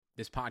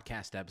This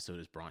podcast episode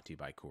is brought to you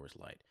by Coors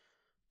Light.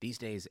 These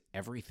days,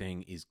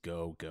 everything is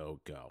go, go,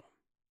 go.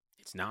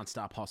 It's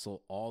nonstop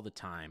hustle all the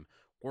time.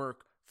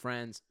 Work,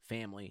 friends,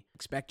 family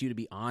expect you to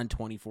be on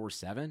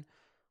 24/7.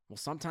 Well,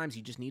 sometimes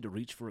you just need to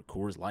reach for a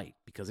Coors Light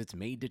because it's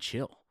made to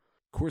chill.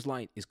 Coors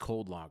Light is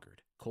cold lagered,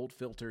 cold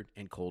filtered,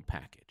 and cold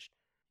packaged.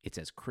 It's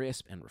as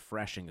crisp and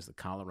refreshing as the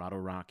Colorado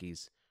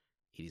Rockies.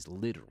 It is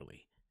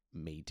literally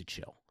made to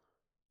chill.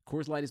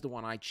 Coors Light is the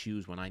one I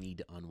choose when I need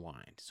to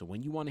unwind. So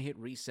when you want to hit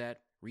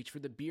reset, reach for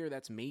the beer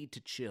that's made to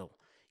chill.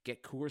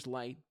 Get Coors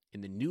Light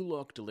in the new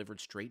look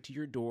delivered straight to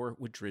your door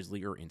with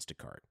Drizzly or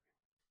Instacart.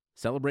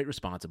 Celebrate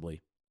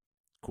responsibly.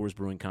 Coors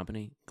Brewing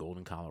Company,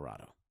 Golden,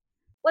 Colorado.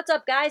 What's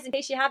up, guys? In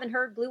case you haven't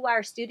heard, Blue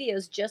Wire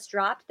Studios just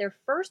dropped their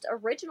first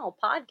original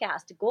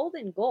podcast,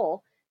 Golden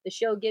Goal. The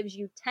show gives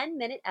you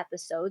 10-minute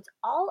episodes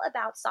all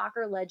about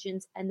soccer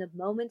legends and the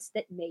moments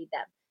that made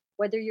them.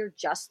 Whether you're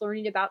just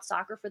learning about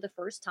soccer for the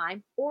first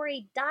time or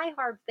a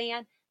diehard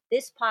fan,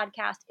 this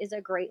podcast is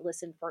a great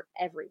listen for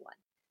everyone.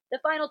 The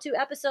final 2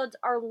 episodes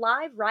are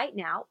live right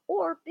now,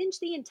 or binge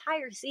the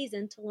entire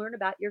season to learn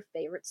about your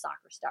favorite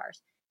soccer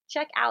stars.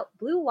 Check out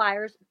Blue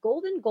Wire's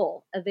Golden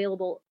Goal,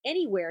 available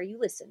anywhere you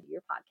listen to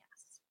your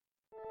podcasts.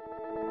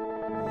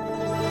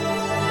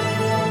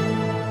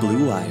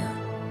 Blue Wire.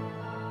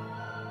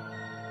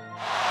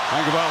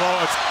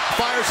 Tagovailoa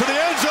fires to the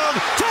end zone.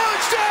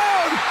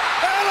 Touchdown!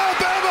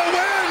 Alabama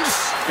wins!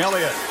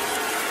 Elliott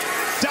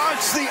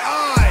dodged the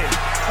eye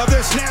of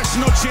this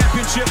national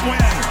championship win.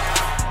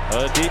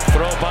 A deep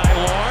throw by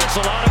Lawrence.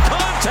 A lot of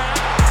contact.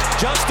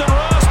 Justin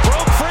Ross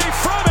broke free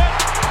from it.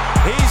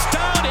 He's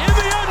down in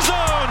the end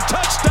zone.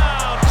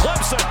 Touchdown,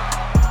 Clemson.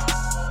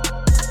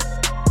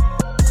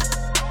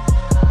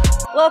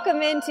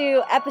 Welcome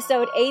into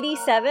episode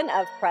 87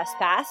 of Press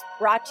Pass,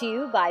 brought to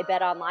you by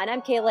BetOnline.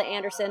 I'm Kayla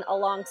Anderson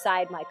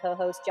alongside my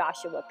co-host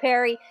Joshua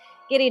Perry,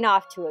 getting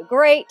off to a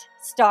great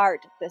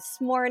start this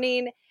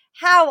morning.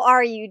 How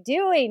are you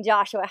doing,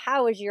 Joshua?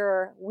 How was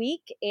your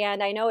week?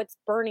 And I know it's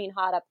burning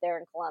hot up there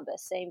in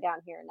Columbus, same down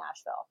here in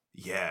Nashville.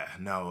 Yeah,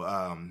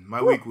 no,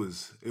 my week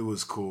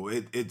was cool.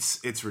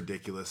 It's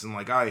ridiculous. And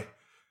like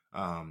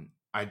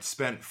I'd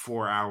spent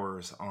 4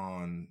 hours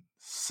on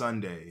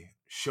Sunday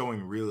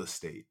showing real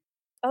estate.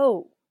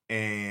 Oh.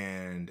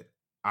 And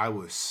I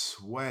was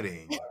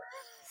sweating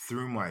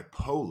through my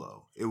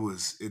polo.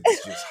 It's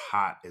just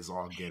hot as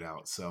all get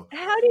out. So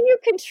how do you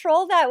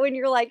control that when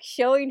you're like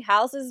showing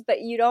houses,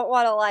 but you don't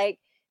want to like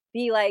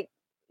be like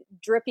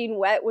dripping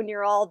wet when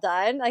you're all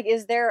done? Like,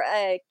 is there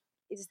a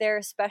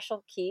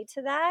special key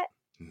to that?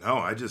 No,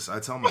 I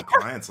tell my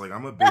clients, like,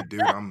 I'm a big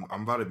dude. I'm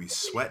about to be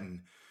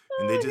sweating,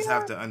 and they just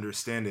have to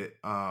understand it.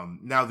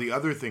 Now the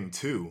other thing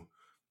too,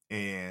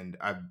 and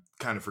I've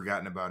kind of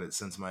forgotten about it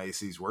since my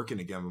AC is working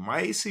again, but my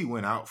AC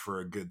went out for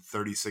a good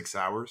 36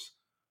 hours.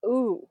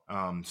 Ooh.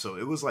 So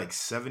it was like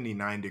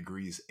 79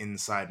 degrees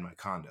inside my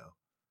condo.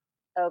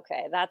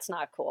 Okay, that's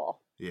not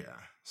cool. Yeah.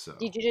 So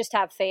did you just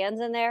have fans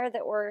in there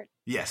that were?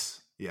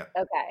 Yes. Yeah.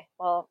 Okay.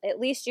 Well, at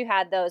least you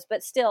had those,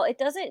 but still, it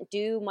doesn't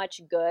do much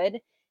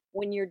good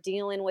when you're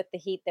dealing with the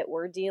heat that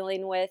we're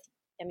dealing with.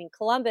 I mean,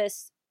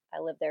 Columbus,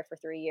 I lived there for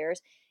 3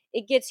 years.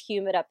 It gets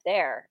humid up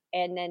there.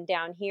 And then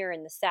down here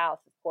in the South,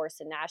 of course,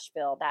 in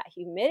Nashville, that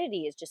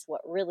humidity is just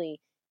what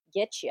really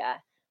gets you.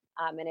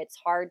 And it's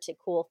hard to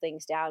cool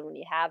things down when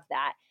you have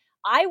that.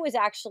 I was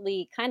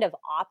actually kind of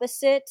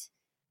opposite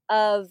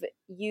of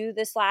you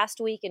this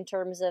last week in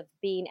terms of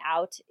being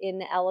out in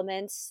the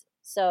elements.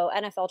 So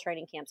NFL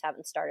training camps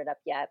haven't started up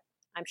yet.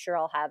 I'm sure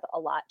I'll have a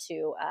lot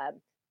to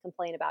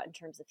complain about in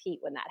terms of heat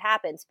when that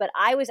happens. But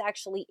I was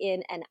actually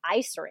in an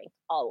ice rink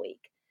all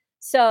week.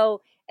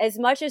 So as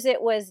much as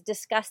it was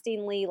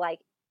disgustingly like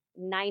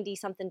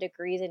 90-something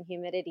degrees and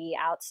humidity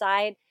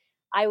outside,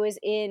 I was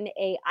in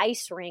a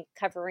ice rink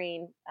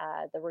covering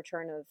the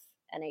return of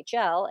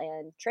NHL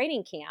and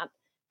training camp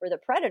for the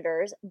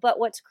Predators. But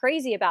what's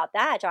crazy about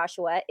that,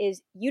 Joshua,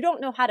 is you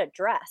don't know how to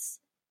dress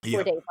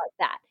for days like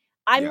that.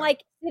 I'm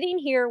like sitting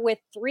here with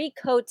 3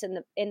 coats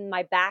in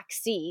my back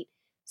seat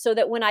so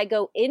that when I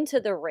go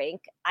into the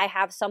rink, I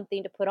have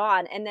something to put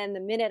on. And then the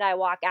minute I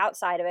walk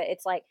outside of it,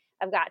 it's like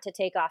I've got to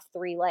take off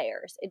 3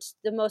 layers. It's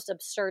the most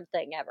absurd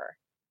thing ever.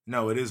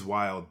 No, it is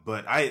wild.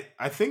 But I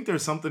think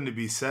there's something to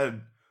be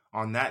said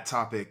on that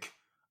topic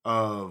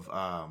of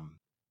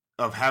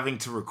having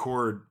to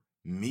record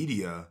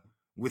media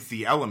with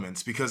the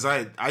elements, because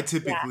I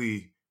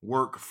typically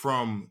work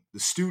from the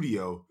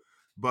studio,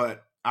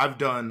 but I've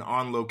done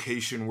on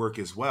location work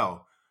as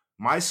well.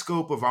 My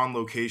scope of on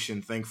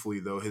location, thankfully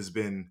though, has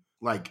been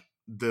like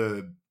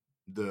the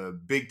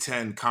Big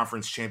Ten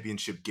Conference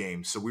Championship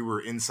game. So we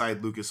were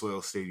inside Lucas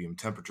Oil Stadium,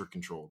 temperature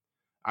controlled.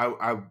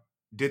 I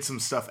did some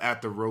stuff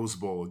at the Rose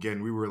Bowl.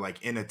 Again, we were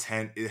like in a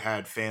tent. It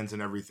had fans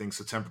and everything,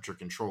 so temperature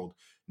controlled.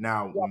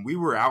 Now, when we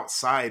were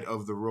outside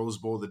of the Rose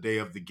Bowl the day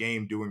of the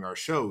game doing our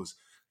shows,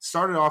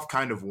 started off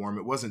kind of warm.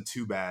 It wasn't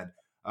too bad.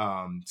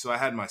 So I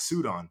had my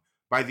suit on.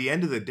 By the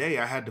end of the day,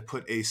 I had to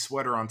put a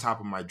sweater on top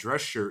of my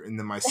dress shirt and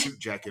then my suit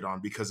jacket on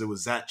because it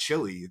was that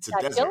chilly. It's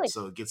a desert,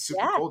 so it gets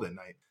super cold at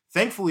night.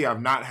 Thankfully,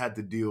 I've not had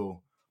to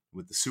deal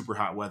with the super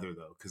hot weather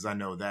though, because I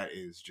know that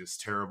is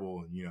just terrible,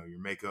 and you know your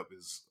makeup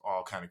is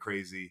all kind of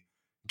crazy.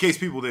 In case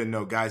people didn't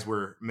know, guys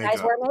wear makeup.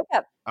 Guys wear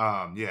makeup.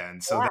 Yeah,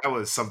 and so that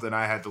was something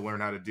I had to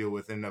learn how to deal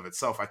with in and of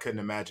itself. I couldn't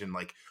imagine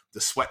like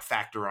the sweat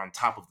factor on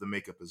top of the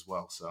makeup as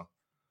well. So,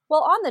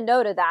 well, on the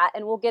note of that,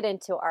 and we'll get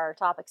into our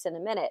topics in a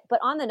minute, but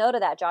on the note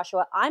of that,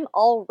 Joshua, I'm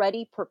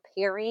already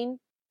preparing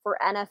for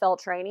NFL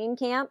training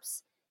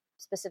camps.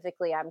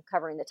 Specifically, I'm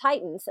covering the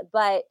Titans,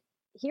 but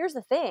here's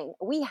the thing.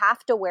 We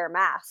have to wear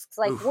masks.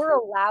 Like, oof. we're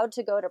allowed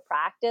to go to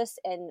practice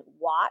and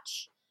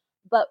watch,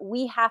 but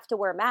we have to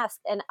wear masks.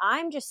 And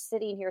I'm just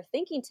sitting here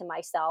thinking to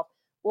myself,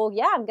 well,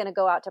 yeah, I'm going to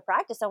go out to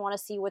practice. I want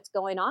to see what's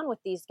going on with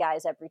these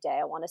guys every day.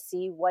 I want to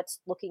see what's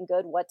looking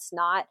good, what's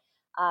not,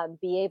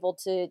 be able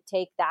to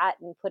take that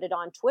and put it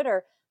on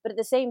Twitter. But at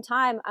the same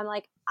time, I'm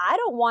like, I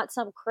don't want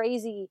some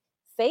crazy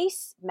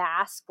face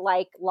mask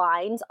like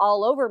lines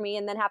all over me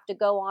and then have to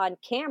go on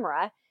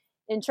camera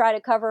and try to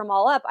cover them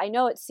all up. I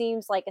know it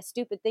seems like a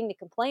stupid thing to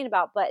complain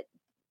about, but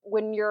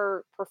when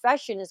your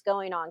profession is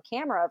going on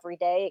camera every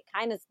day, it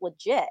kind of is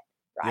legit,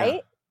 right? Yeah.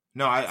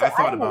 No, I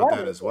thought about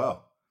that as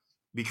well,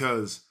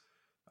 because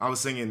I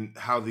was thinking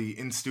how the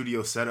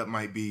in-studio setup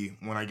might be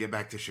when I get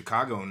back to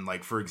Chicago. And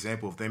like, for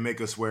example, if they make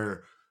us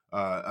wear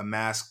a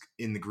mask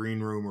in the green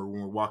room or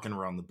when we're walking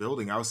around the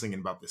building, I was thinking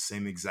about the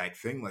same exact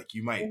thing. Like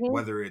you might,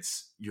 whether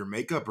it's your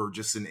makeup or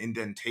just an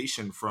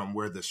indentation from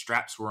where the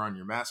straps were on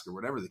your mask or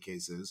whatever the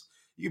case is,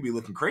 you could be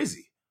looking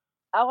crazy.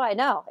 Oh, I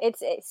know.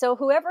 So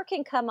whoever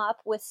can come up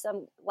with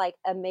some like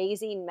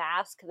amazing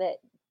mask that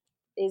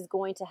is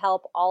going to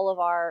help all of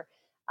our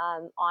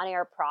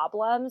on-air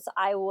problems,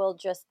 I will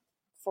just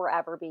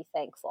forever be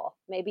thankful.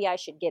 Maybe I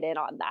should get in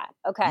on that.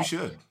 Okay. You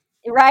should.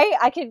 Right?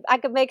 I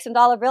could make some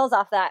dollar bills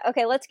off that.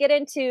 Okay, let's get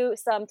into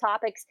some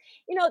topics.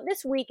 You know,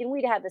 this week, and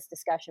we'd had this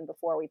discussion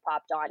before we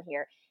popped on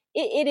here,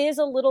 it is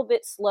a little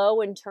bit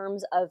slow in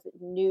terms of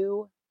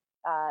new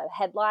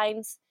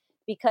headlines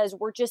because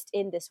we're just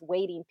in this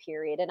waiting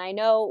period. And I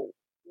know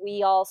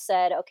we all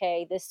said,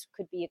 okay, this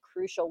could be a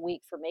crucial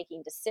week for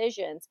making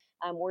decisions.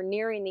 We're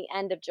nearing the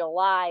end of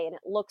July, and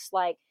it looks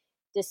like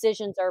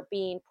decisions are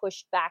being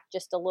pushed back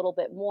just a little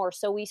bit more.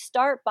 So we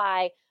start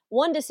by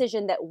one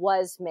decision that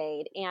was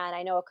made, and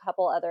I know a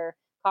couple other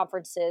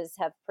conferences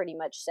have pretty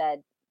much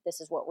said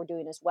this is what we're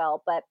doing as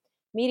well, but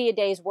media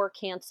days were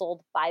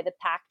canceled by the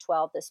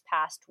Pac-12 this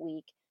past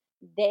week.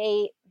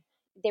 They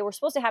were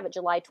supposed to have it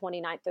July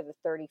 29th or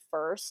the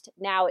 31st.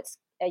 Now it's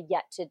a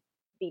yet to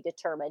be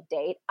determined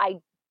date. I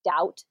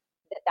doubt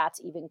that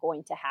that's even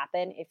going to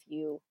happen if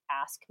you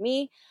ask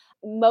me.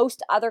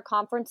 Most other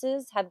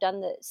conferences have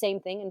done the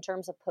same thing in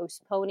terms of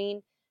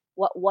postponing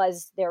what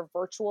was their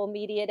virtual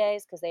media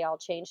days because they all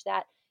changed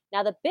that.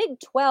 Now the Big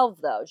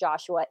 12 though,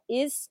 Joshua,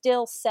 is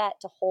still set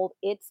to hold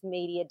its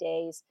media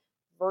days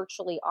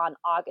virtually on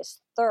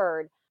August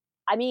 3rd.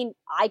 I mean,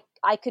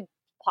 I could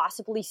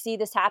possibly see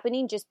this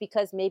happening just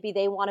because maybe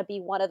they want to be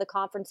one of the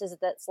conferences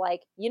that's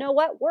like, you know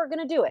what, we're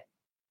going to do it.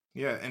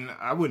 Yeah, and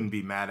I wouldn't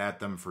be mad at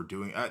them for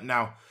doing it.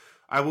 Now,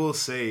 I will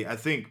say, I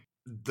think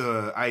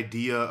the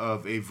idea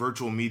of a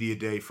virtual media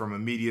day from a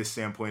media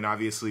standpoint,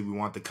 obviously we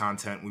want the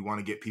content, we want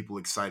to get people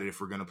excited if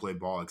we're going to play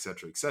ball, et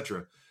cetera, et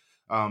cetera.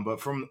 But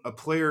from a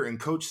player and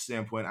coach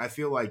standpoint, I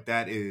feel like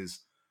that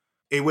is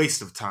a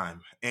waste of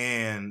time.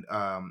 And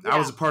I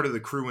was a part of the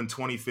crew in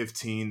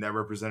 2015 that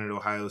represented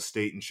Ohio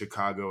State and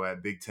Chicago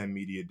at Big Ten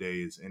Media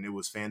Days, and it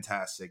was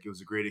fantastic. It was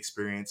a great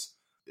experience.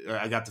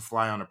 I got to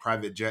fly on a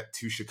private jet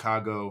to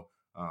Chicago.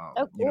 Oh,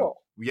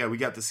 cool. You know, we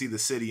got to see the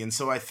city. And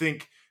so I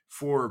think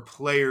for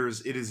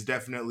players, it is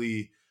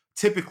definitely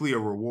typically a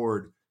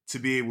reward to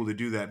be able to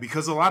do that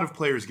because a lot of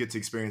players get to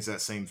experience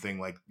that same thing.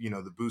 Like, you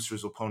know, the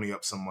boosters will pony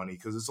up some money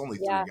because it's only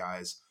 3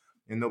 guys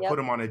and they'll put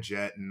them on a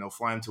jet and they'll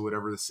fly them to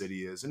whatever the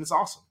city is. And it's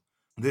awesome.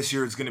 This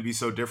year it's going to be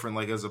so different.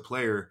 Like as a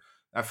player,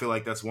 I feel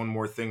like that's one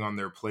more thing on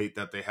their plate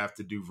that they have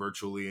to do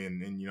virtually.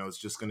 And you know, it's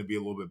just going to be a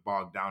little bit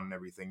bogged down and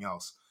everything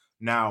else.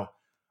 Now,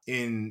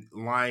 in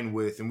line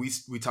with, and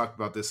we talked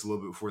about this a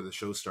little bit before the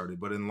show started,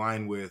 but in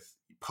line with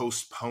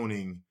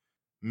postponing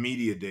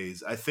media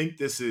days, I think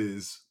this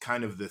is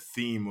kind of the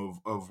theme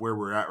of where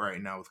we're at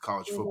right now with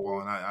college football.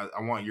 And I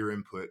want your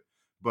input,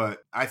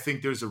 but I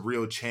think there's a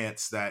real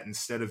chance that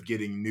instead of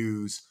getting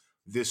news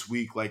this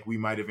week, like we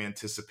might've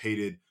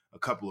anticipated a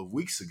couple of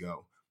weeks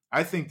ago,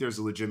 I think there's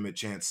a legitimate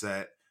chance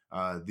that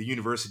the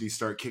universities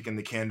start kicking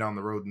the can down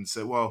the road and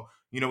say, well,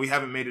 you know, we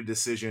haven't made a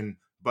decision,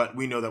 but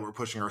we know that we're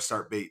pushing our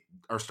start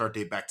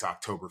date back to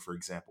October, for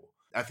example.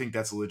 I think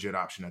that's a legit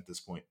option at this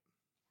point.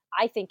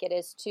 I think it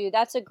is too.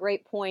 That's a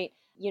great point.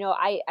 You know,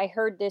 I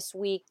heard this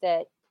week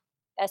that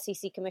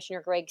SEC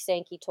Commissioner Greg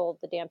Sankey told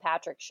the Dan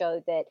Patrick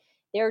Show that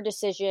their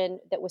decision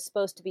that was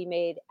supposed to be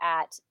made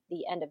at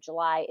the end of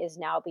July is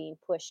now being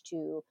pushed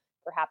to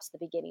perhaps the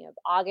beginning of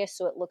August.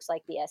 So it looks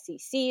like the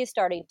SEC is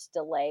starting to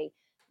delay,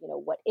 you know,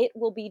 what it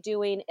will be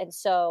doing. And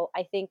so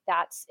I think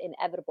that's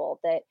inevitable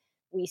that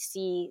we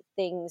see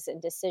things and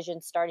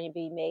decisions starting to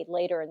be made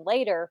later and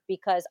later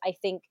because I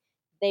think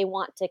they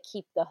want to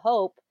keep the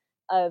hope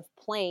of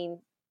playing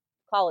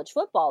college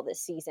football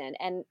this season.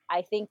 And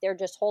I think they're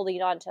just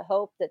holding on to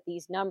hope that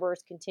these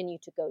numbers continue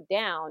to go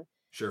down.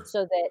 Sure.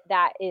 So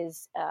that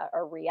is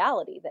a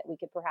reality that we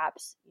could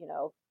perhaps,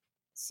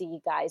 see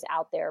guys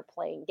out there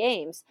playing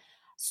games.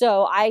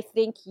 So I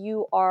think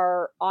you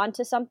are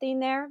onto something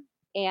there.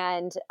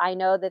 And I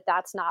know that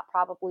that's not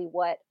probably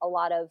what a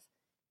lot of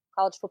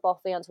college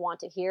football fans want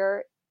to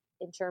hear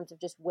in terms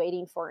of just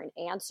waiting for an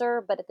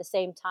answer. But at the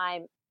same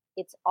time,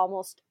 it's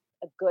almost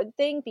a good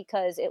thing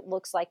because it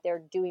looks like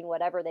they're doing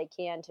whatever they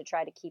can to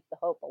try to keep the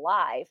hope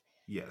alive.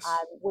 Yes.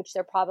 Which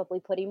they're probably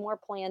putting more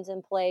plans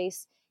in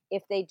place.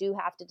 If they do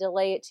have to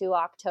delay it to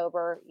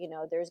October,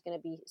 there's going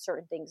to be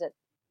certain things that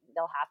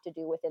they'll have to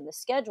do within the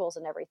schedules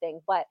and everything.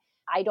 But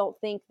I don't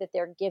think that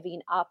they're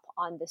giving up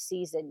on the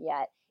season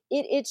yet.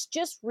 It's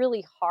just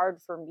really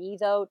hard for me,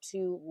 though,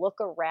 to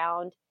look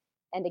around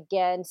and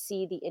again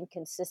see the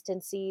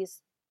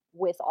inconsistencies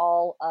with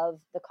all of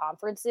the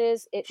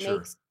conferences. It Sure.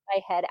 makes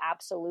my head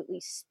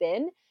absolutely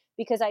spin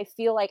because I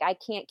feel like I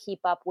can't keep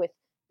up with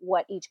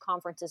what each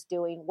conference is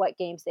doing, what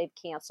games they've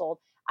canceled.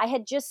 I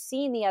had just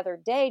seen the other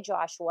day,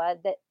 Joshua,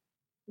 that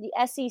the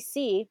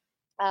SEC,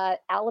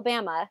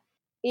 Alabama,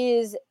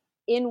 is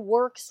in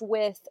works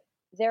with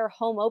their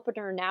home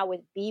opener now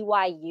with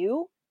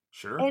BYU.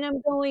 Sure. And I'm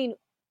going,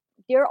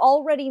 they're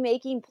already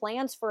making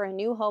plans for a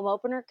new home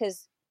opener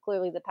because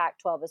clearly the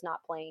Pac-12 is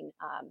not playing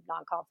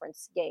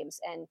non-conference games.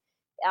 And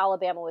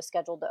Alabama was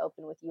scheduled to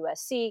open with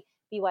USC.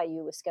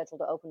 BYU was scheduled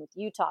to open with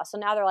Utah. So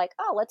now they're like,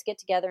 oh, let's get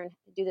together and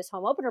do this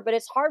home opener. But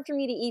it's hard for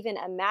me to even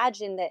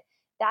imagine that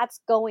that's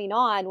going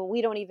on when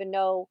we don't even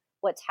know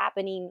what's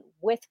happening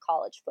with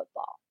college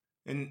football.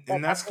 And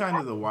that's kind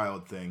of the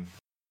wild thing.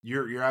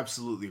 You're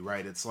absolutely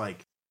right. It's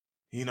like,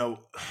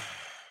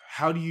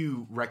 how do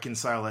you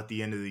reconcile at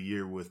the end of the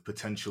year with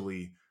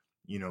potentially,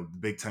 the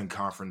Big Ten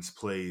Conference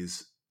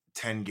plays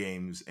 10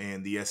 games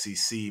and the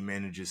SEC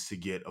manages to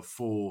get a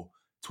full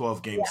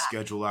 12-game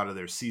schedule out of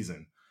their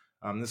season?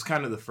 That's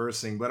kind of the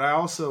first thing. But I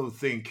also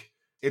think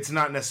it's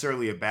not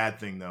necessarily a bad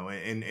thing, though.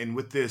 And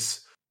with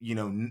this,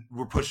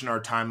 we're pushing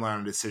our timeline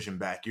and decision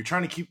back. You're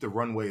trying to keep the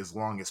runway as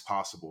long as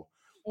possible.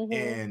 Mm-hmm.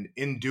 And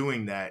in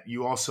doing that,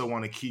 you also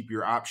want to keep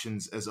your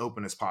options as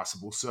open as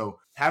possible. So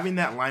having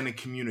that line of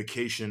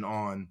communication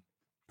on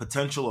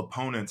potential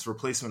opponents,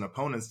 replacement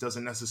opponents,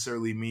 doesn't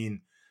necessarily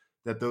mean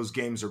that those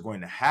games are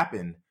going to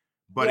happen.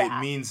 But it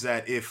means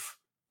that if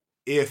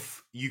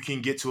you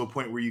can get to a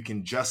point where you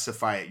can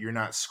justify it, you're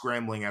not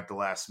scrambling at the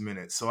last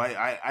minute. So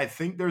I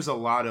think there's a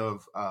lot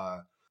of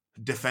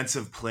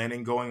defensive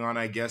planning going on,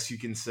 I guess you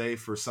can say,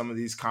 for some of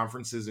these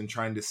conferences and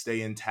trying to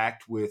stay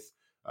intact with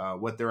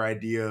what their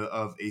idea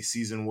of a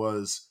season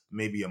was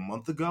maybe a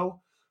month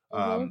ago.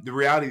 Mm-hmm. The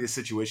reality of the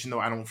situation, though,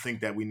 I don't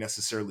think that we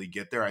necessarily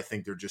get there. I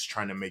think they're just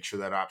trying to make sure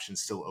that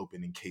option's still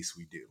open in case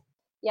we do.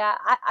 Yeah,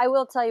 I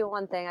will tell you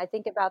one thing. I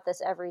think about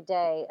this every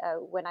day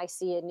when I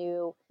see a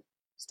new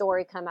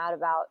story come out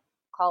about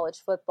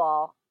college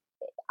football.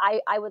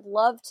 I would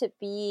love to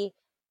be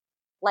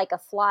like a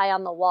fly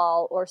on the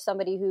wall or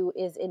somebody who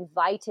is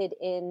invited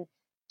in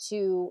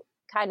to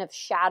kind of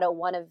shadow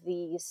one of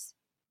these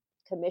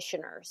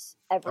commissioners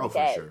every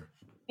day. For sure.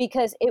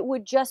 Because it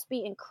would just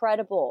be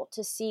incredible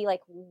to see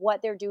like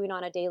what they're doing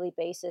on a daily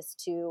basis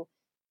to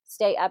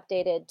stay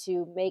updated,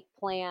 to make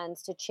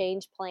plans, to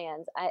change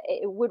plans.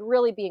 It would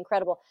really be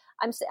incredible.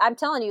 I'm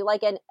telling you,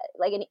 like an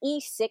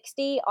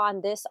E60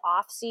 on this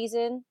off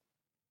season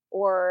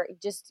or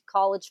just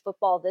college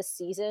football this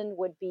season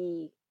would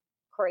be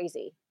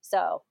crazy.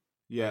 So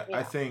yeah,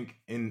 I think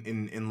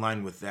in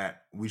line with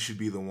that, we should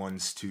be the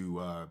ones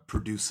to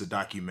produce a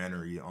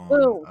documentary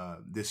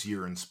on this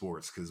year in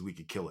sports because we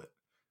could kill it.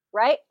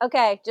 Right?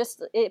 Okay,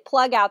 just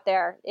plug out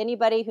there.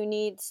 Anybody who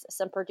needs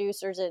some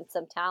producers and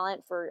some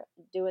talent for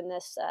doing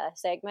this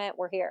segment,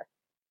 we're here.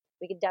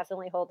 We could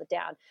definitely hold it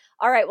down.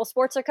 All right, well,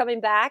 sports are coming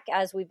back,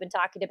 as we've been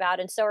talking about,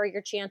 and so are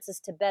your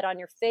chances to bet on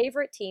your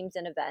favorite teams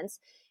and events.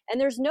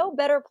 And there's no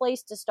better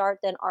place to start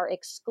than our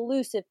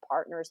exclusive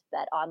partners,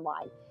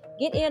 BetOnline.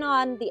 Get in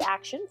on the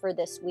action for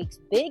this week's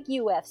big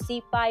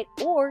UFC fight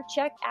or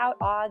check out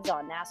odds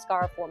on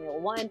NASCAR, Formula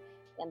One,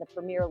 and the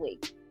Premier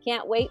League.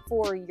 Can't wait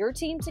for your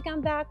team to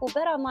come back? Well,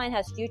 BetOnline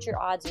has future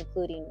odds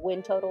including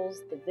win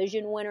totals,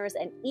 division winners,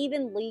 and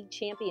even league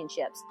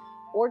championships.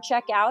 Or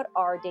check out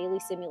our daily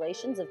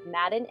simulations of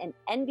Madden and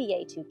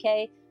NBA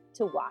 2K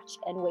to watch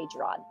and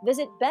wager on.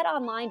 Visit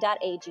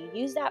betonline.ag.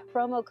 Use that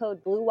promo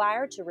code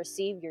BlueWire to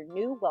receive your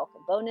new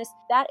welcome bonus.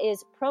 That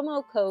is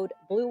promo code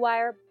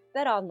BlueWire.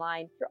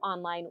 BetOnline, your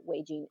online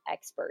wagering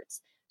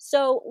experts.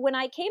 So when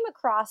I came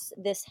across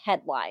this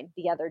headline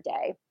the other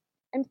day,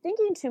 I'm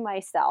thinking to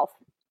myself,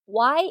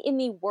 why in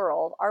the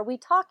world are we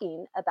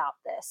talking about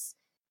this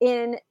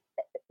in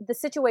the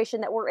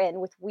situation that we're in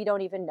with we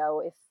don't even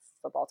know if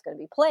football's going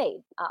to be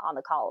played on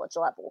the college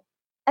level?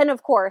 And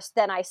of course,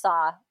 then I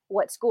saw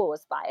what school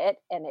was by it,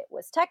 and it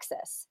was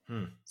Texas.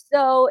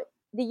 So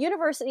the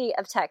University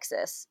of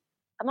Texas,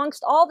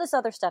 amongst all this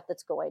other stuff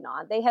that's going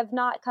on, they have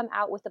not come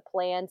out with a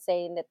plan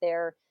saying that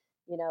they're,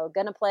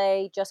 going to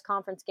play just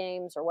conference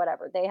games or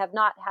whatever. They have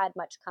not had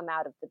much come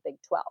out of the Big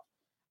 12.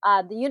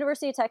 The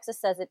University of Texas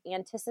says it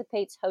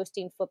anticipates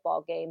hosting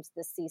football games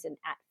this season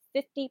at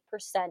 50%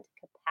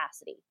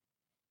 capacity.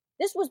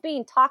 This was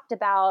being talked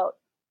about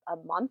a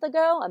month and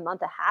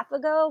a half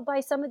ago by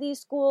some of these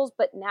schools,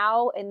 but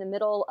now in the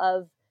middle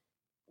of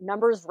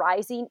numbers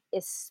rising,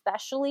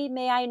 especially,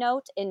 may I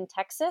note, in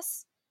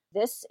Texas,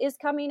 this is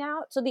coming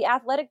out. So the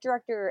athletic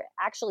director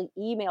actually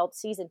emailed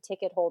season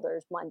ticket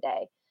holders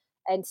Monday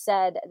and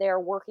said they're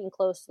working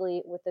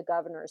closely with the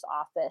governor's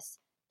office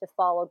to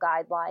follow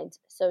guidelines,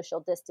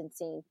 social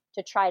distancing,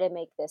 to try to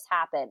make this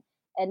happen.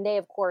 And they,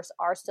 of course,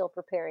 are still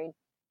preparing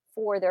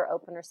for their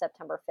opener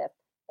September 5th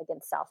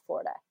against South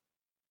Florida.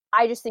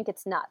 I just think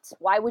it's nuts.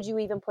 Why would you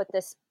even put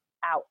this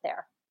out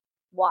there?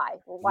 Why?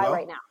 Why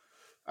right now?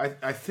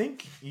 I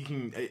think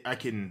I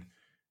can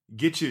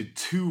get you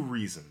two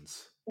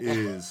reasons.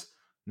 Is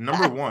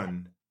number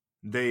one,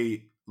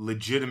 they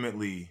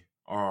legitimately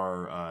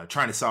are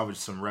trying to salvage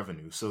some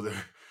revenue. So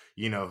they're,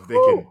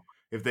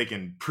 if they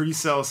can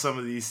pre-sell some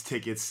of these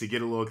tickets to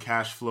get a little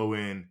cash flow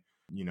in,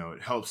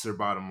 it helps their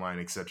bottom line,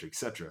 et cetera, et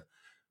cetera.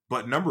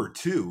 But number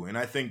two, and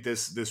I think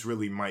this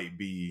really might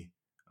be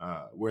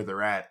where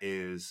they're at,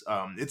 is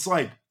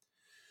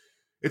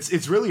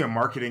it's really a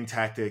marketing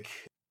tactic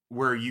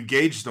where you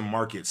gauge the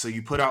market. So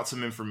you put out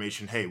some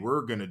information, hey,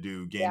 we're going to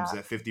do games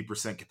at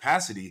 50%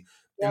 capacity.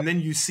 Yep. And then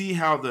you see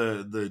how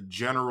the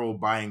general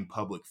buying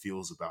public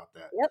feels about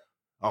that. Yep.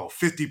 Oh,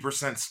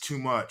 50% is too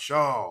much.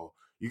 Oh,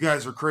 you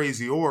guys are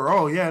crazy. Or,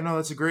 oh, yeah, no,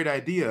 that's a great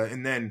idea.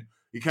 And then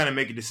you kind of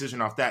make a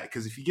decision off that.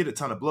 Because if you get a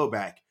ton of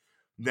blowback,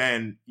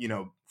 then,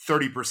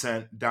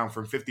 30% down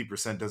from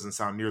 50% doesn't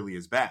sound nearly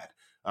as bad.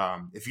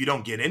 If you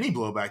don't get any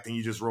blowback, then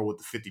you just roll with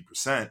the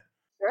 50%.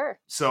 Sure.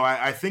 So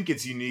I think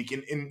it's unique.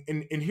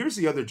 And here's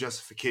the other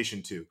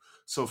justification too.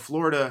 So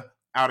Florida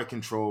out of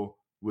control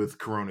with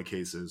corona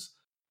cases.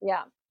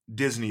 Yeah.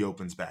 Disney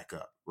opens back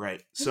up,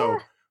 right? So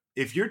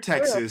if you're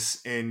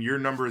Texas and your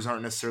numbers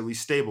aren't necessarily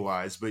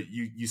stabilized, but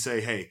you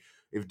say, hey,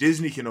 if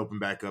Disney can open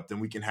back up, then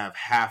we can have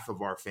half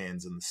of our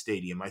fans in the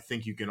stadium. I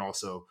think you can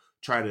also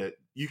try to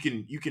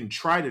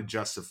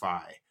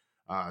justify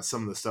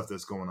some of the stuff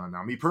that's going on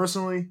now. Me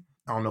personally,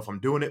 I don't know if I'm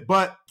doing it,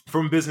 but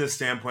from a business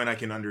standpoint, I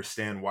can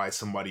understand why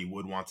somebody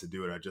would want to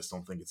do it. I just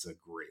don't think it's a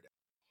great idea.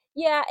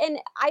 Yeah, and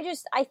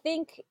I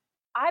think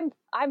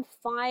I'm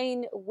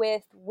fine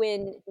with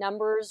when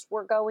numbers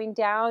were going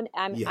down.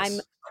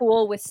 I'm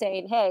cool with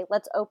saying, hey,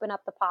 let's open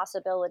up the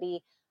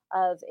possibility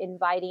of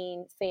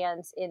inviting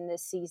fans in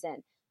this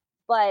season.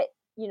 But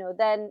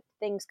then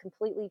things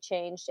completely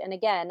changed. And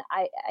again,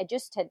 I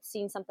just had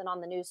seen something on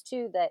the news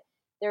too, that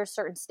there are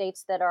certain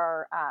states that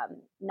are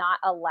not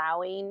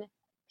allowing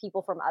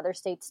people from other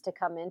states to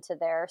come into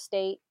their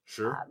state.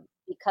 Sure.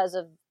 Because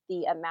of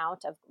the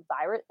amount of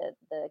virus,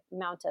 the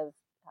amount of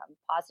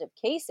positive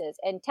cases.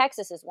 And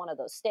Texas is one of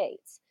those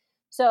states.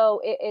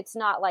 So it's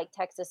not like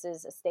Texas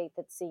is a state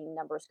that's seeing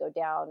numbers go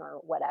down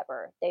or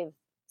whatever. They've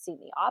seen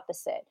the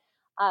opposite.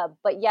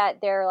 But yet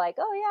they're like,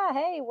 oh yeah,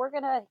 hey, we're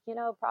going to,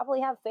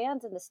 probably have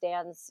fans in the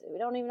stands. We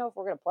don't even know if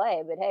we're going to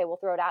play, but hey, we'll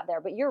throw it out there.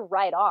 But you're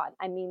right on.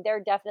 I mean,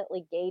 they're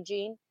definitely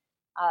gauging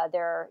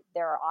their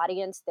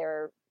audience,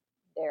 their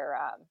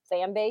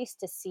fan base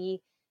to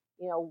see,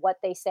 what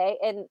they say.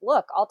 And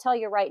look, I'll tell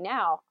you right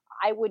now,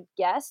 I would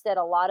guess that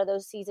a lot of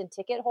those season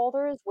ticket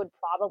holders would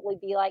probably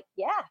be like,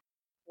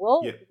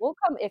 we'll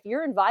come. If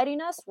you're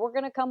inviting us, we're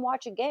going to come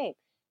watch a game.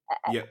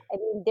 Yeah. I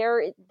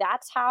mean,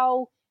 that's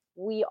how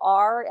we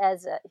are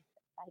as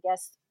I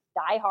guess,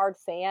 diehard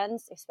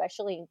fans,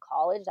 especially in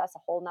college. That's a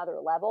whole nother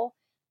level.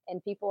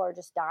 And people are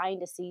just dying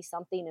to see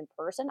something in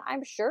person.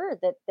 I'm sure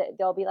that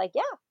they'll be like,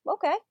 yeah,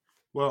 okay.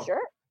 Well,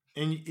 sure.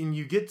 And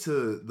you get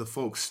to the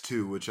folks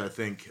too, which I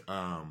think,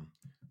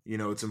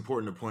 it's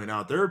important to point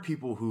out. There are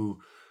people who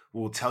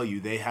will tell you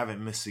they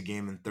haven't missed a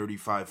game in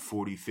 35,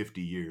 40,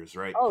 50 years,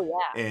 right? Oh,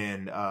 yeah.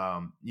 And,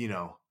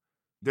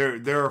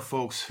 there are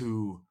folks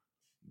who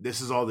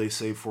this is all they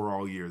save for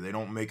all year. They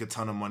don't make a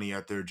ton of money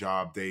at their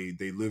job. They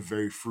live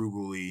very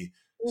frugally,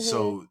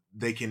 so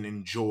they can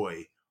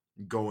enjoy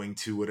going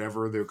to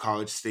whatever their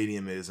college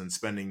stadium is and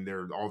spending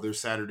all their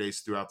Saturdays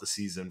throughout the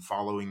season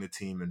following the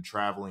team and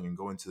traveling and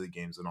going to the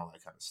games and all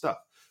that kind of stuff.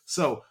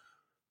 So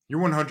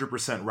you're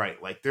 100%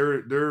 right. Like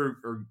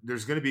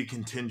there's going to be a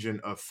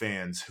contingent of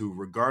fans who,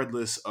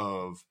 regardless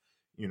of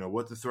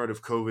what the threat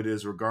of COVID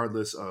is,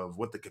 regardless of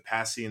what the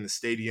capacity in the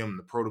stadium,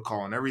 the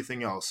protocol, and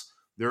everything else,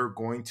 they're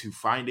going to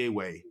find a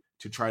way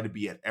to try to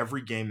be at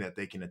every game that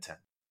they can attend.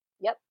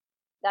 Yep,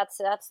 that's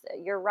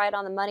you're right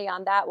on the money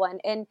on that one.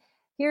 And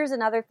here's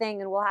another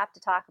thing, and we'll have to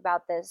talk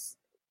about this,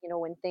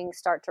 when things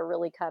start to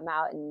really come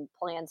out and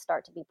plans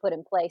start to be put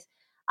in place.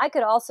 I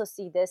could also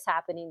see this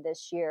happening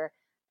this year.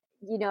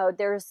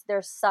 There's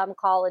some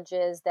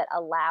colleges that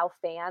allow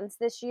fans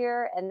this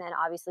year, and then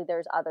obviously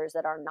there's others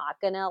that are not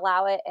going to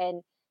allow it.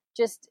 And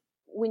just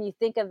when you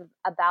think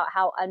about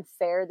how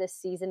unfair this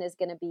season is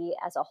going to be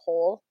as a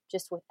whole,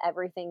 just with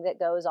everything that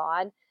goes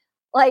on,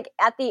 like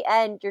at the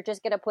end, you're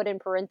just going to put in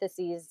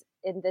parentheses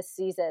in this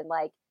season,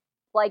 like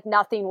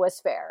nothing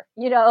was fair,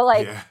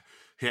 Yeah.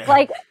 Yeah.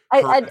 Like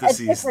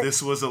Parentheses,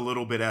 this was a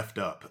little bit effed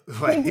up.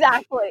 Like,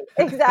 exactly,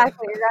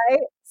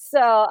 right? So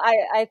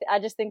I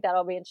just think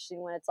that'll be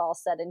interesting when it's all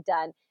said and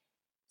done.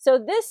 So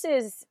this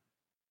is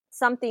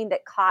something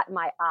that caught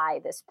my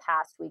eye this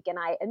past week, and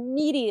I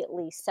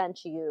immediately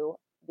sent you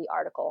the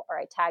article, or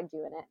I tagged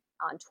you in it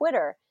on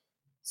Twitter.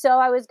 So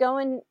I was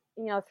going,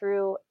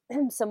 through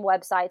some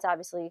websites,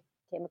 obviously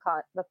came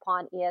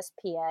upon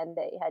ESPN.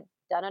 They had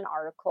done an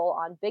article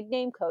on big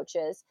name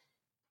coaches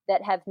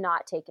that have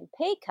not taken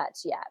pay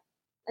cuts yet.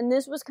 And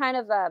this was kind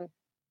of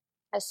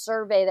a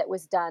survey that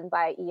was done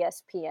by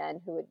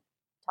ESPN, who had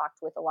talked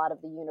with a lot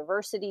of the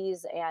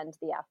universities and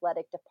the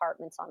athletic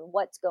departments on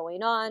what's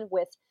going on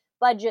with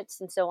budgets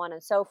and so on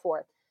and so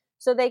forth.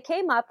 So they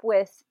came up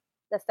with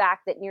the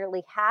fact that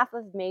nearly half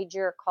of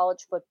major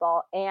college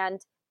football and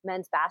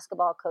men's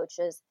basketball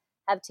coaches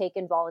have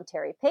taken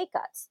voluntary pay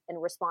cuts in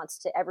response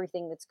to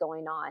everything that's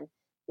going on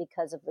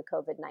because of the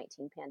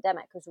COVID-19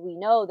 pandemic. Because we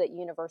know that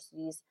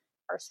universities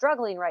are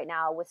struggling right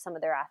now with some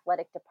of their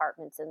athletic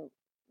departments and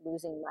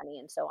losing money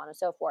and so on and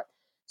so forth.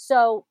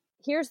 So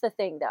here's the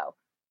thing, though.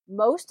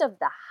 Most of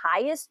the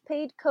highest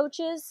paid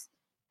coaches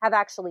have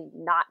actually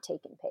not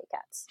taken pay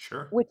cuts,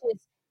 sure, which is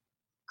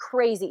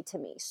crazy to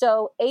me.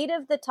 So 8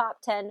 of the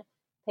top 10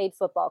 paid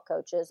football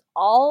coaches,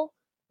 all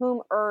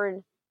whom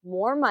earn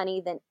more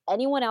money than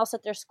anyone else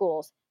at their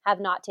schools, have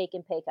not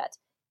taken pay cuts.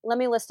 Let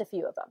me list a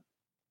few of them.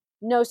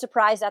 No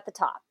surprise at the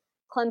top.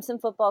 Clemson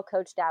football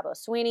coach Dabo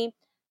Swinney,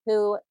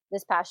 who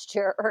this past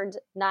year earned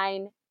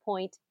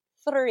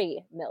 $9.3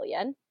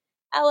 million.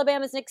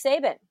 Alabama's Nick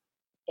Saban,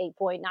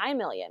 $8.9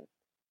 million.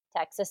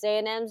 Texas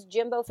A&M's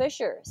Jimbo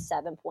Fisher,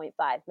 $7.5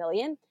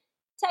 million.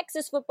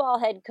 Texas football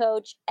head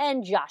coach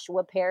and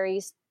Joshua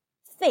Perry's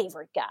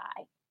favorite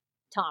guy,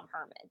 Tom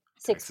Herman,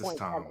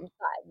 $6.75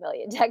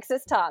 million.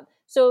 Texas Tom.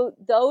 So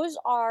those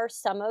are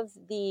some of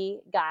the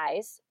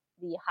guys,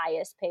 the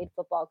highest paid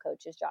football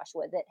coaches,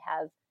 Joshua, that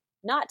have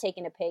not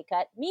taken a pay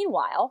cut.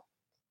 Meanwhile,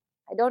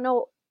 I don't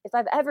know if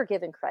I've ever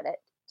given credit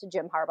to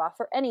Jim Harbaugh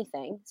for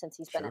anything since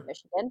he's been at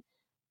Michigan,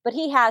 but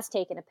he has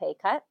taken a pay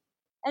cut.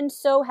 And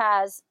so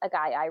has a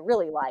guy I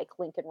really like,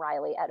 Lincoln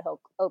Riley at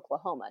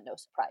Oklahoma. No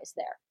surprise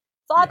there.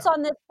 Thoughts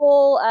on this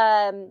whole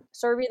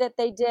survey that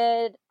they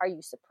did? Are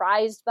you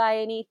surprised by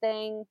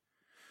anything?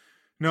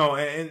 No,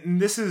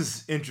 and this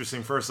is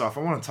interesting. First off,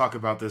 I want to talk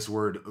about this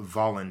word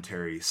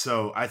voluntary.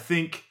 So I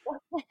think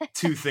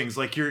two things.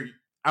 Like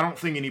I don't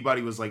think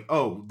anybody was like,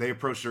 oh, they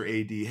approached their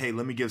AD. Hey,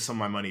 let me give some of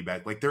my money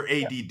back. Like their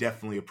AD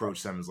definitely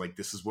approached them as like,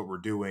 this is what we're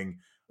doing.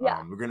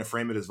 Yeah. We're going to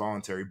frame it as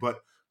voluntary.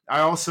 But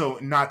I also,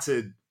 not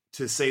to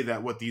say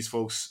that what these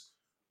folks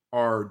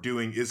are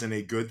doing isn't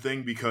a good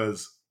thing,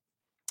 because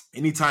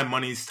anytime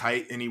money's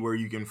tight, anywhere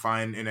you can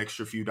find an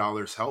extra few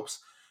dollars helps.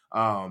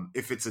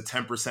 If it's a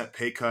 10%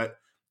 pay cut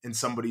and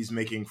somebody's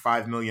making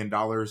 $5 million,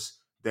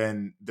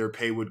 then their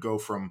pay would go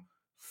from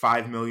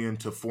 $5 million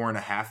to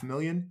 $4.5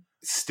 million.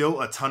 Still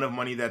a ton of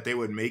money that they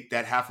would make.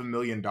 That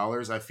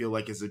 $500,000, I feel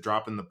like, is a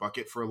drop in the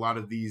bucket for a lot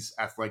of these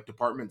athletic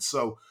departments.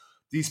 So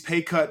these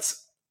pay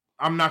cuts,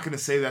 I'm not going to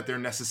say that they're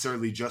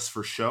necessarily just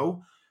for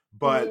show,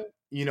 but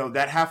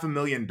that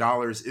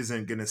 $500,000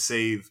 isn't going to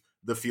save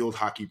the field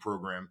hockey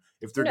program.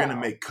 If they're going to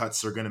make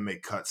cuts, they're going to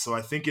make cuts. So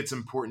I think it's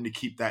important to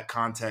keep that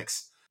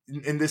context.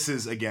 And this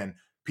is, again,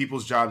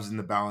 people's jobs in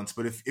the balance.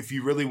 But if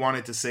you really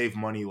wanted to save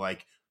money,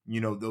 like,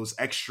 those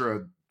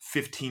extra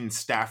 15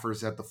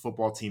 staffers that the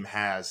football team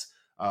has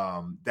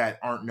that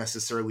aren't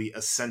necessarily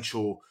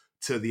essential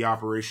to the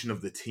operation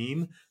of the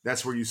team,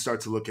 that's where you start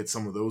to look at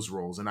some of those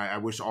roles. And I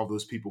wish all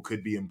those people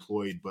could be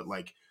employed, but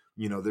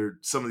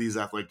some of these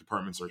athletic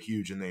departments are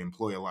huge and they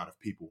employ a lot of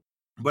people.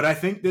 But I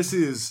think this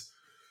is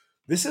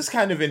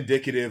kind of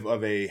indicative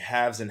of a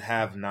haves and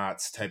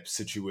have-nots type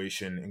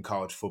situation in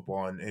college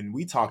football. And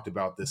we talked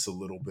about this a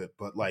little bit,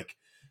 but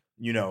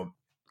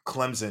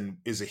Clemson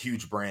is a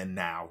huge brand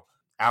now.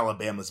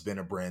 Alabama's been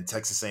a brand.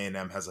 Texas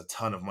A&M has a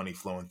ton of money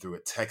flowing through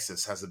it.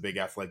 Texas has a big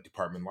athletic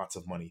department, lots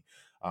of money.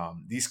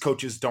 These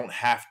coaches don't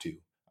have to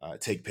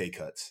take pay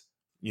cuts.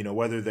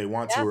 Whether they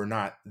want to or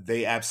not,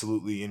 they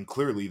absolutely and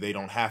clearly they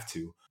don't have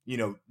to.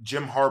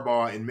 Jim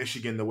Harbaugh in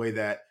Michigan, the way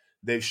that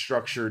they've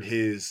structured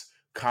his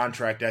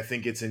contract, I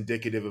think it's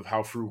indicative of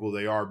how frugal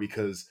they are,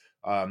 because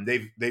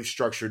they've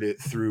structured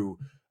it through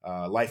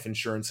life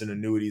insurance and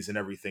annuities and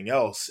everything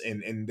else,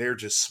 and they're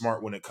just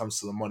smart when it comes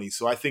to the money.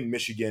 So I think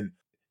Michigan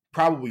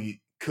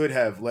probably could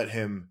have let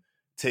him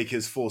take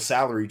his full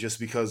salary just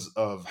because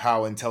of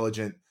how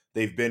intelligent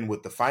they've been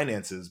with the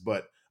finances.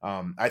 But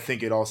I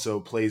think it also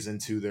plays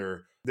into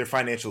their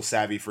financial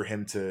savvy for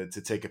him to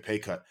take a pay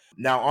cut.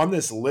 Now, on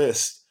this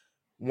list,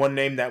 one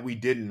name that we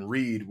didn't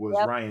read was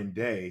Ryan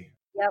Day.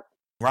 Yep.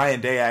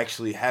 Ryan Day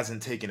actually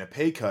hasn't taken a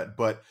pay cut,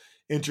 but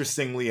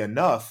interestingly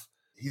enough,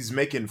 he's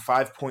making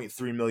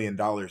 $5.3 million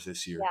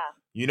this year. Yeah.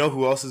 You know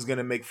who else is going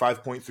to make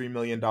 $5.3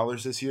 million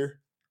this year?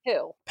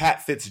 Who?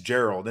 Pat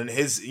Fitzgerald and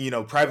his,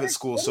 private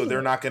school. So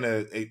they're not going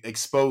to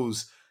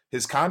expose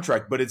his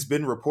contract, but it's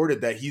been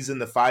reported that he's in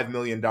the $5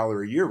 million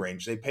a year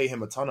range. They pay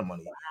him a ton of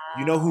money. Wow.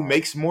 You know who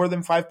makes more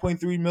than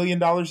 $5.3 million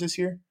this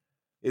year?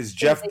 is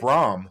Jeff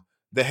Brom,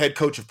 the head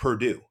coach of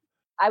Purdue.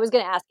 I was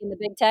going to ask in the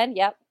Big Ten.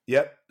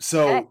 Yep.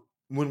 So okay.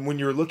 when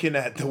you're looking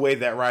at the way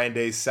that Ryan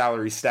Day's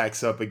salary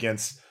stacks up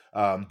against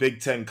Big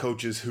Ten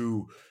coaches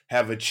who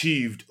have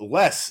achieved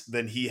less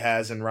than he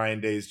has in Ryan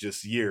Day's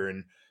just year,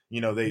 and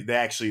they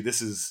actually,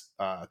 this is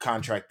a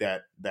contract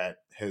that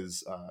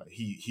has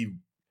he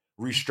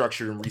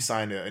restructured and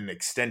re-signed an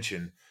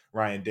extension.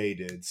 Ryan Day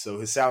did, so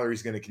his salary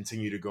is going to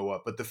continue to go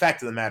up. But the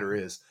fact of the matter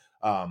is,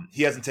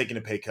 he hasn't taken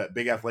a pay cut.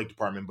 Big athletic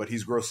department, but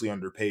he's grossly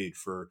underpaid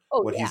for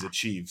what he's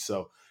achieved.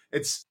 So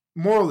it's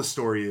moral of the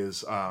story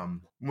is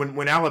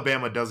when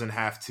Alabama doesn't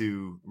have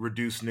to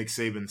reduce Nick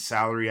Saban's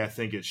salary, I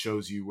think it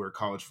shows you where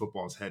college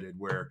football is headed,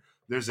 where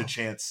there's a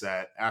chance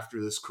that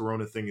after this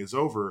Corona thing is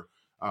over,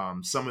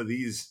 some of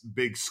these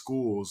big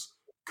schools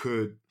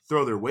could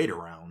throw their weight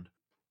around,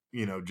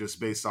 just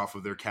based off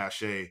of their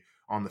cachet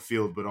on the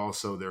field, but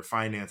also their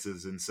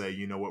finances, and say,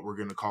 you know what, we're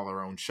going to call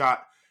our own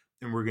shot,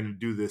 and we're going to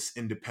do this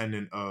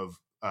independent of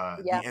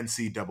the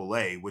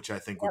NCAA, which I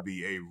think would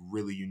be a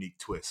really unique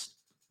twist.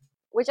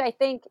 Which I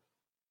think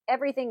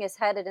everything is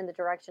headed in the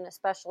direction,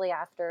 especially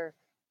after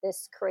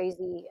this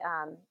crazy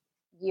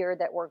year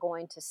that we're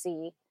going to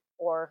see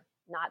or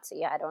not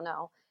see. I don't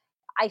know.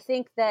 I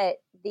think that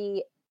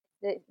the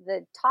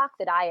talk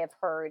that I have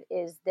heard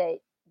is that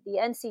the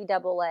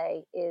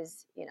NCAA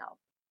is,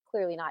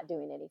 clearly not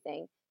doing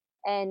anything.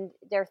 And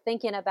they're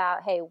thinking about,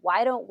 hey,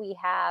 why don't we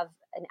have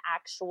an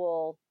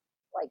actual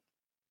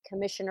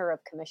commissioner of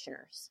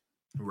commissioners?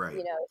 Right.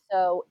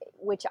 So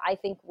which I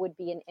think would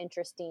be an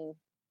interesting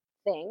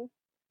thing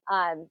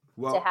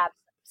to have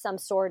some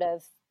sort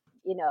of,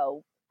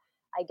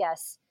 I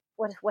guess,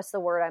 what's the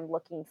word I'm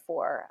looking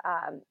for?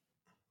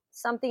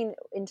 Something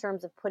in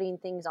terms of putting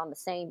things on the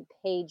same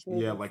page.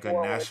 Yeah, like a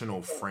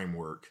national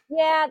framework.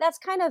 Yeah, that's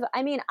kind of,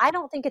 I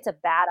don't think it's a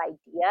bad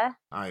idea.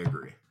 I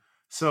agree.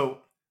 So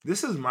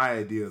this is my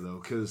idea,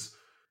 though, because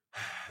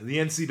the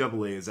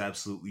NCAA is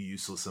absolutely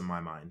useless in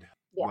my mind.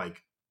 Yeah.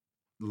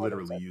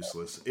 Literally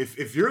useless.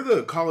 If you're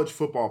the college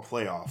football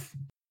playoff,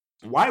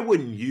 why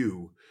wouldn't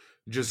you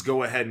just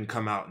go ahead and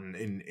come out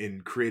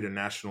and create a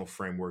national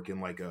framework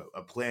and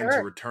a plan to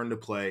return to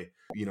play,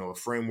 a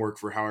framework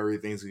for how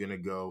everything's going to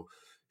go.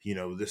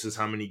 This is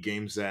how many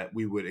games that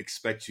we would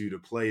expect you to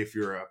play if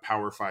you're a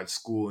Power 5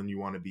 school and you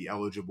want to be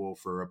eligible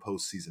for a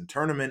postseason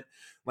tournament,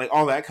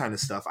 all that kind of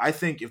stuff. I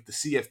think if the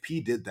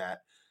CFP did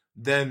that,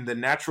 then the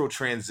natural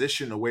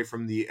transition away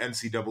from the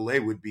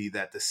NCAA would be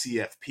that the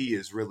CFP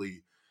is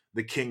really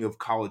the king of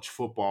college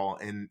football,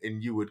 and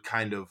you would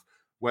kind of,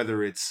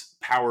 whether it's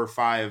Power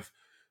 5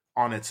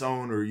 on its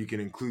own or you can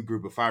include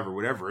Group of 5 or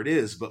whatever it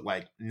is, but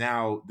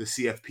now the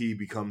CFP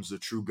becomes the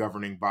true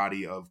governing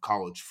body of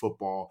college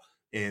football,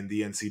 and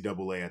the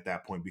NCAA at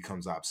that point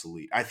becomes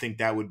obsolete. I think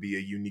that would be a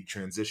unique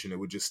transition. It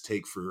would just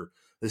take for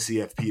the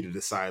CFP to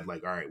decide all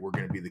right, we're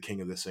going to be the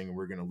king of this thing and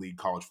we're going to lead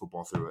college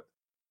football through it.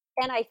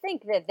 And I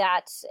think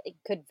that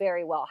could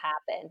very well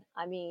happen.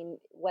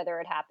 Whether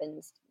it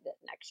happens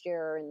next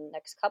year or in the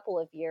next couple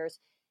of years,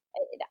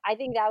 I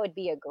think that would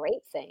be a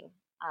great thing.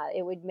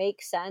 It would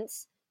make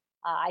sense.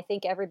 I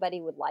think everybody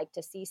would like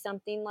to see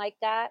something like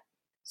that.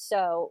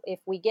 So if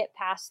we get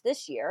past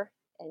this year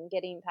and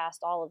getting past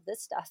all of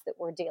this stuff that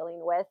we're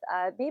dealing with,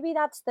 maybe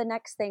that's the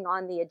next thing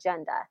on the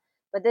agenda.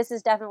 But this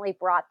has definitely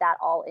brought that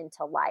all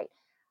into light.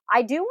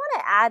 I do want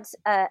to add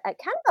a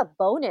kind of a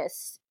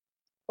bonus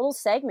little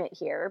segment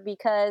here,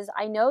 because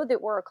I know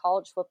that we're a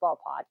college football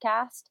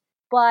podcast,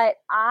 but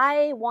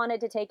I wanted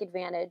to take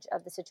advantage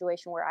of the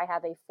situation where I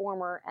have a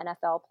former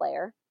NFL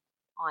player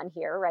on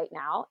here right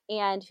now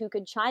and who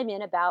could chime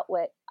in about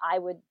what I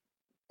would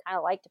kind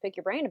of like to pick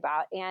your brain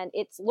about. And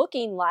it's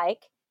looking like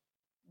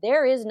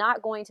there is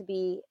not going to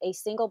be a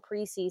single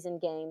preseason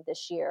game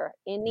this year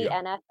in the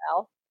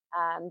NFL.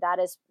 That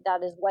is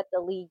what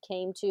the league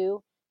came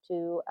to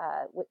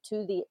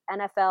the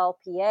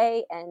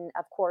NFLPA, and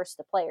of course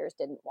the players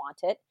didn't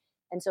want it,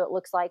 and so it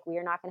looks like we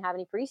are not going to have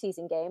any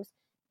preseason games.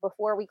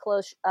 Before we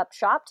close up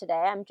shop today,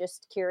 I'm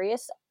just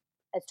curious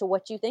as to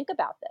what you think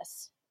about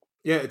this.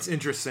 Yeah, it's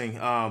interesting.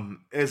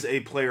 As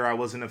a player, I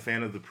wasn't a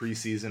fan of the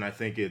preseason. I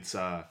think it's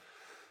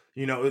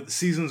the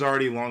season's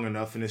already long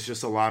enough, and it's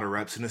just a lot of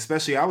reps. And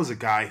especially, I was a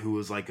guy who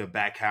was a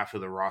back half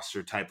of the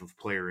roster type of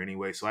player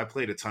anyway, so I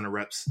played a ton of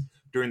reps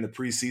during the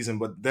preseason,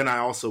 but then I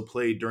also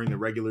played during the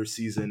regular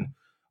season,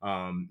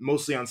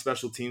 mostly on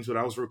special teams, but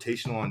I was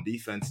rotational on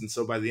defense. And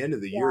so by the end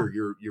of the year,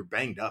 you're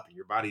banged up and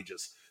your body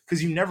just,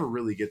 because you never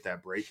really get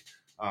that break.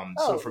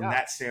 So from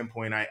that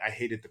standpoint, I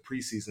hated the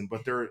preseason,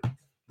 but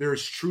there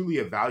is truly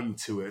a value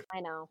to it. I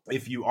know.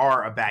 If you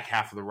are a back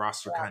half of the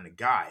roster kind of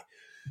guy.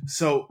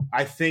 So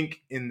I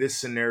think in this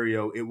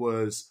scenario, it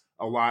was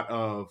a lot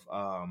of,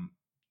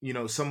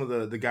 some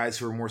of the guys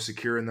who are more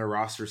secure in their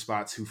roster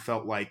spots who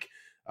felt like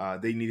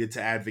they needed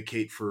to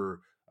advocate for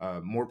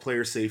more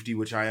player safety,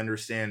 which I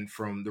understand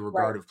from the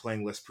regard of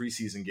playing less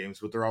preseason games,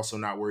 but they're also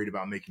not worried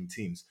about making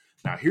teams.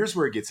 Now, here's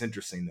where it gets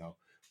interesting, though,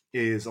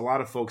 is a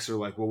lot of folks are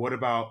like, well, what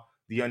about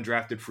the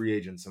undrafted free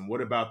agents? And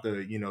what about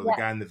the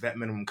guy in the vet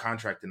minimum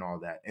contract and all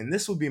that? And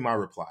this would be my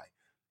reply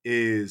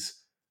is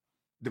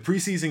the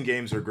preseason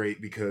games are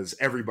great because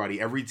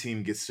every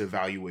team gets to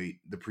evaluate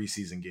the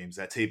preseason games.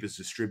 That tape is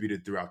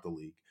distributed throughout the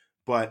league.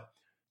 But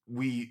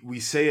we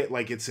say it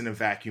like it's in a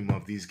vacuum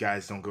of these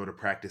guys don't go to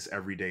practice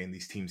every day and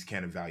these teams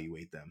can't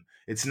evaluate them.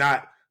 It's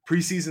not,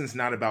 preseason's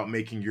not about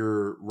making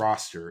your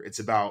roster. It's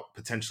about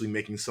potentially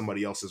making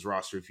somebody else's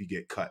roster if you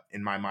get cut.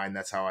 In my mind,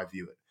 that's how I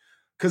view it.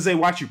 Because they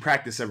watch you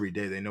practice every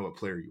day. They know what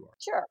player you are.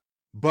 Sure.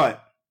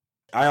 But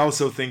I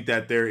also think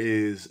that there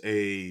is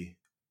a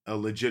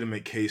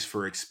legitimate case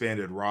for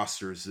expanded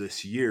rosters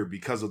this year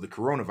because of the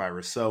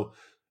coronavirus. So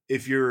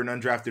if you're an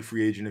undrafted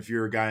free agent, if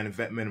you're a guy in a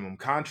vet minimum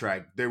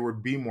contract, there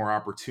would be more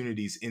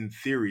opportunities in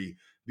theory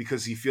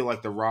because you feel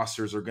like the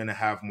rosters are going to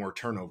have more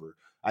turnover.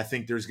 I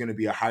think there's going to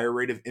be a higher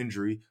rate of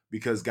injury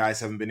because guys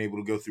haven't been able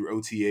to go through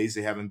OTAs.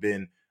 They haven't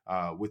been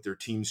with their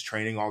teams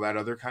training, all that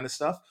other kind of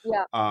stuff.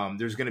 Yeah.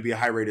 There's going to be a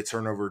high rate of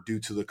turnover due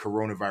to the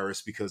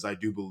coronavirus because I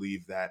do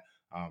believe that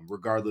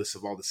regardless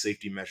of all the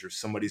safety measures,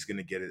 somebody's going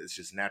to get it. It's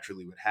just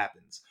naturally what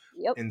happens.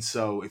 Yep. And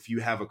so if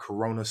you have a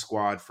Corona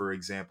squad, for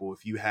example,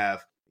 if you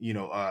have,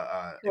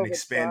 an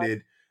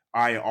expanded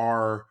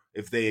IR,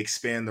 if they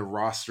expand the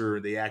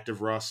roster, the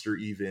active roster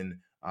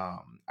even,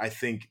 I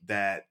think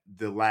that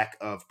the lack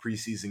of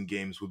preseason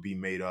games would be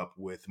made up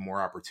with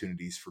more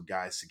opportunities for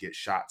guys to get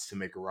shots to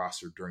make a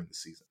roster during the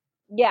season.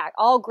 Yeah,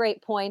 all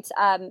great points.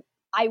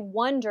 I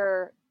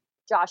wonder,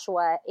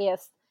 Joshua,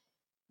 if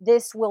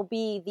this will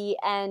be the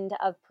end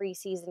of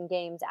preseason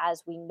games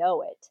as we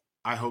know it.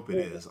 I hope it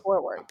is.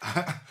 Forward.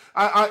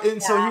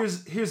 So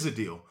here's the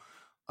deal.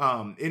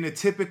 In a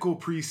typical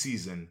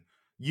preseason,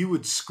 you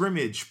would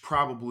scrimmage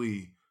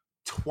probably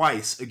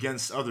twice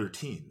against other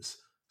teams.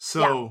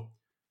 So,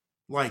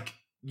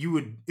 you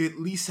would at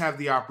least have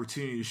the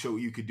opportunity to show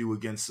what you could do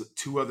against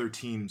two other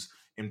teams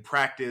in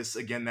practice.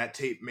 Again, that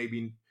tape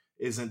maybe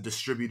isn't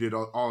distributed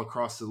all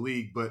across the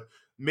league, but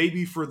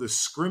maybe for the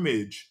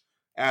scrimmage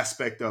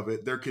aspect of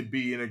it, there could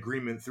be an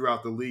agreement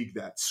throughout the league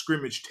that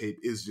scrimmage tape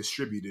is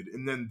distributed.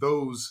 And then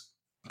those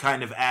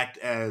kind of act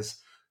as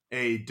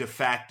a de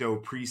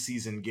facto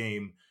preseason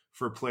game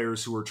for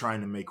players who are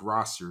trying to make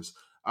rosters.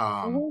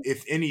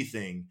 If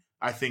anything,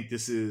 I think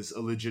this is a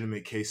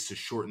legitimate case to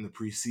shorten the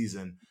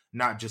preseason,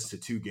 not just to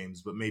 2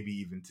 games, but maybe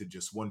even to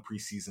just 1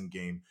 preseason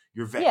game.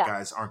 Your vet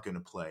guys aren't going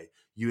to play.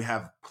 You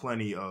have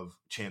plenty of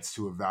chance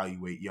to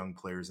evaluate young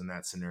players in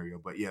that scenario.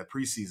 But yeah,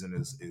 preseason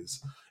is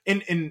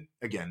and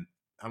again,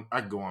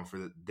 I could go on for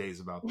the days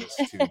about this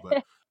too.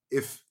 But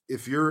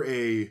if you're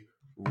a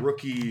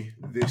rookie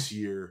this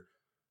year,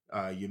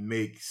 you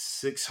make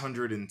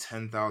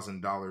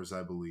 $610,000,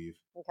 I believe.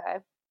 Okay.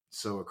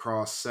 So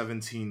across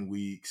 17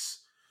 weeks,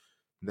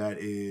 that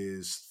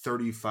is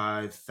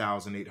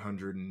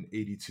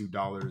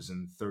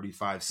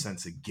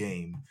 $35,882.35 a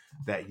game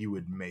that you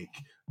would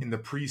make. In the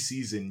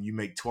preseason, you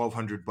make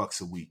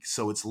 $1,200 a week.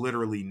 So it's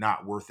literally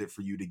not worth it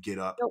for you to get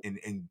up and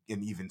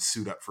even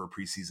suit up for a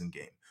preseason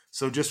game.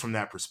 So just from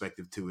that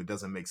perspective too, it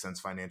doesn't make sense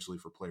financially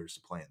for players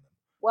to play in them.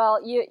 Well,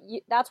 you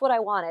that's what I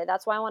wanted.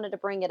 That's why I wanted to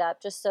bring it up,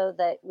 just so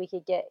that we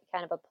could get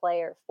kind of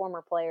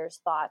former players'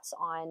 thoughts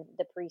on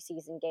the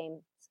preseason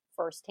game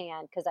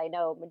firsthand, because I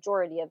know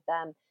majority of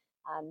them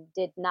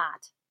did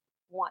not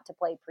want to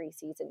play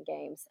preseason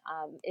games.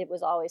 It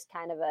was always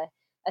kind of a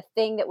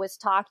thing that was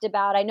talked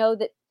about. I know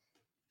that,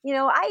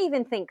 I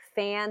even think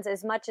fans,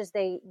 as much as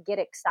they get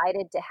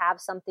excited to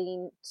have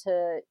something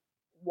to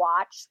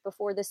watch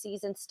before the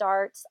season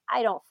starts,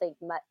 I don't think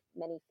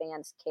many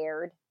fans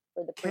cared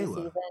for the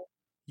preseason. Kayla,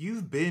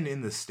 you've been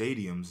in the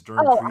stadiums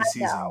during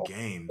preseason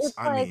games. It's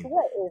like,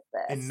 what is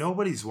this? And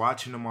nobody's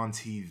watching them on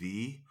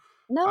TV.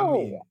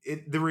 No.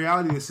 The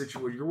reality of the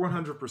situation, you're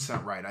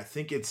 100% right. I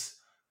think it's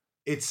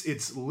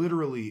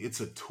literally,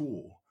 it's a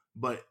tool,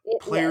 but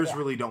players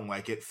really don't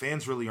like it.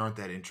 Fans really aren't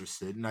that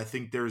interested. And I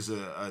think there's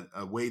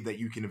a way that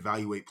you can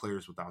evaluate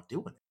players without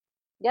doing it.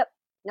 Yep.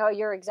 No,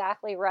 you're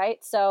exactly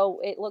right. So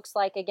it looks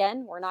like,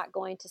 again, we're not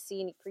going to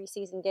see any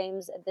preseason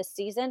games this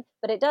season,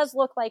 but it does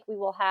look like we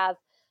will have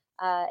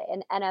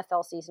an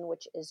NFL season,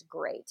 which is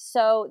great.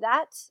 So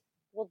that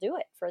will do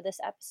it for this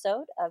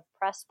episode of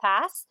Press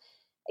Pass.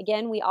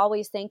 Again, we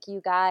always thank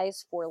you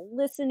guys for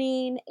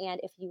listening. And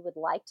if you would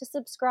like to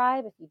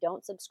subscribe, if you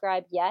don't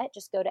subscribe yet,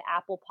 just go to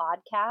Apple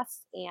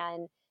Podcasts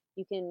and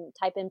you can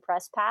type in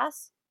Press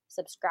Pass,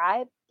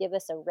 subscribe, give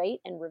us a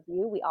rate and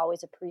review. We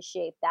always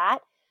appreciate that.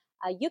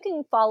 You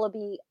can follow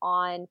me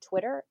on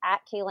Twitter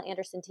at Kayla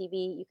Anderson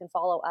TV. You can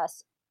follow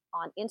us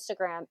on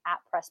Instagram at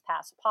Press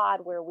Pass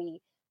Pod, where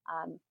we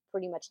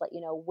pretty much let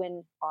you know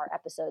when our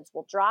episodes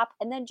will drop.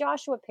 And then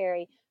Joshua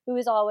Perry, who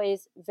is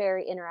always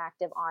very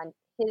interactive on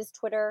his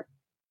Twitter.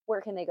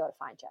 Where can they go to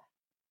find you?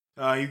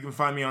 You can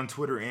find me on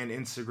Twitter and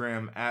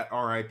Instagram at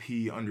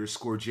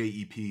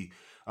RIP_JEP.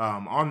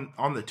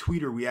 On the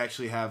Twitter, we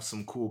actually have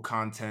some cool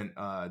content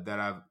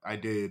that I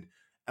did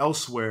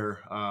elsewhere.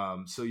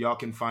 So y'all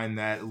can find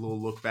that, a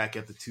little look back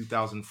at the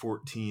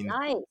 2014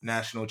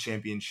 National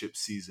Championship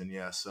season.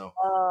 Yeah. So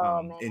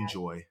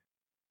enjoy.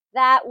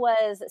 That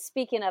was,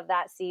 speaking of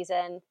that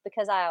season,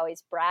 because I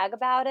always brag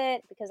about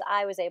it, because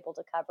I was able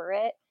to cover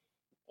it.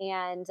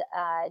 and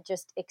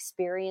just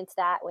experience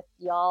that with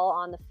y'all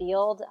on the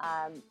field.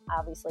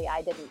 Obviously,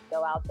 I didn't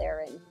go out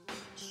there and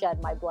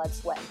shed my blood,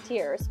 sweat, and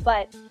tears,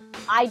 but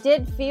I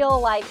did feel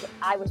like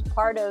I was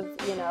part of,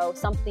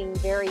 something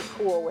very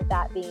cool with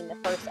that being the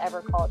first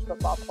ever college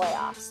football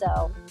playoff.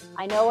 So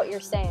I know what you're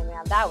saying,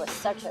 man. That was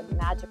such a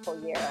magical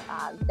year.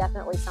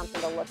 Definitely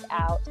something to look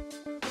out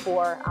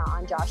for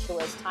on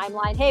Joshua's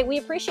timeline. Hey, we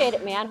appreciate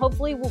it, man.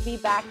 Hopefully we'll be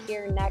back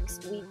here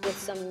next week with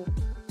some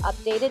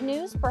updated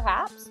news,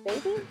 perhaps,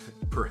 maybe.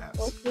 Perhaps.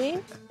 We'll see.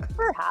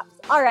 Perhaps.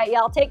 All right,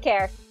 y'all. Take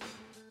care.